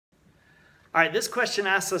All right, this question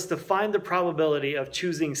asks us to find the probability of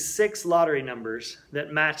choosing 6 lottery numbers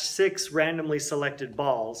that match 6 randomly selected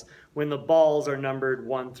balls when the balls are numbered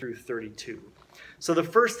 1 through 32. So the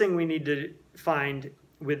first thing we need to find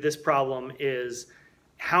with this problem is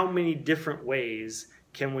how many different ways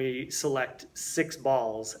can we select 6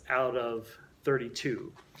 balls out of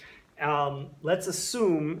 32. Let's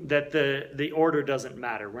assume that the order doesn't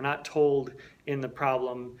matter. We're not told in the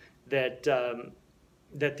problem that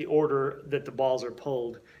that the order that the balls are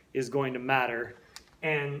pulled is going to matter.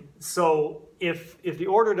 And so if the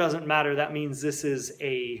order doesn't matter, that means this is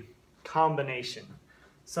a combination.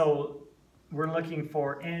 So we're looking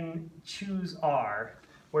for n choose r,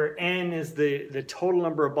 where n is the total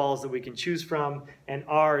number of balls that we can choose from, and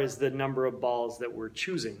r is the number of balls that we're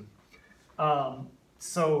choosing.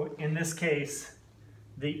 So in this case,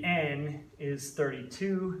 the n is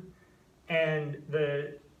 32, and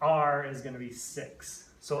the r is going to be 6.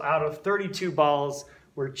 So out of 32 balls,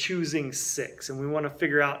 we're choosing 6, and we want to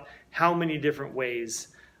figure out how many different ways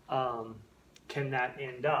can that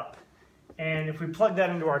end up. And if we plug that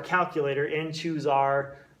into our calculator, n choose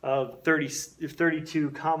r of 32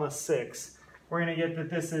 comma 6, we're going to get that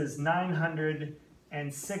this is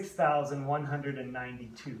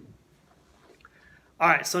 906,192. All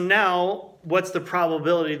right, so now what's the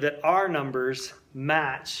probability that our numbers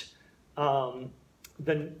match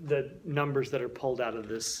the numbers that are pulled out of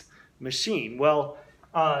this machine? Well,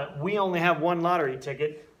 we only have one lottery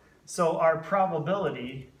ticket, so our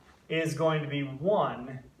probability is going to be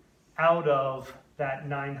 1 out of that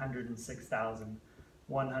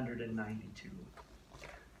 906,192.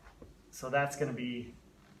 So that's going to be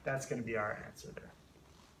our answer there.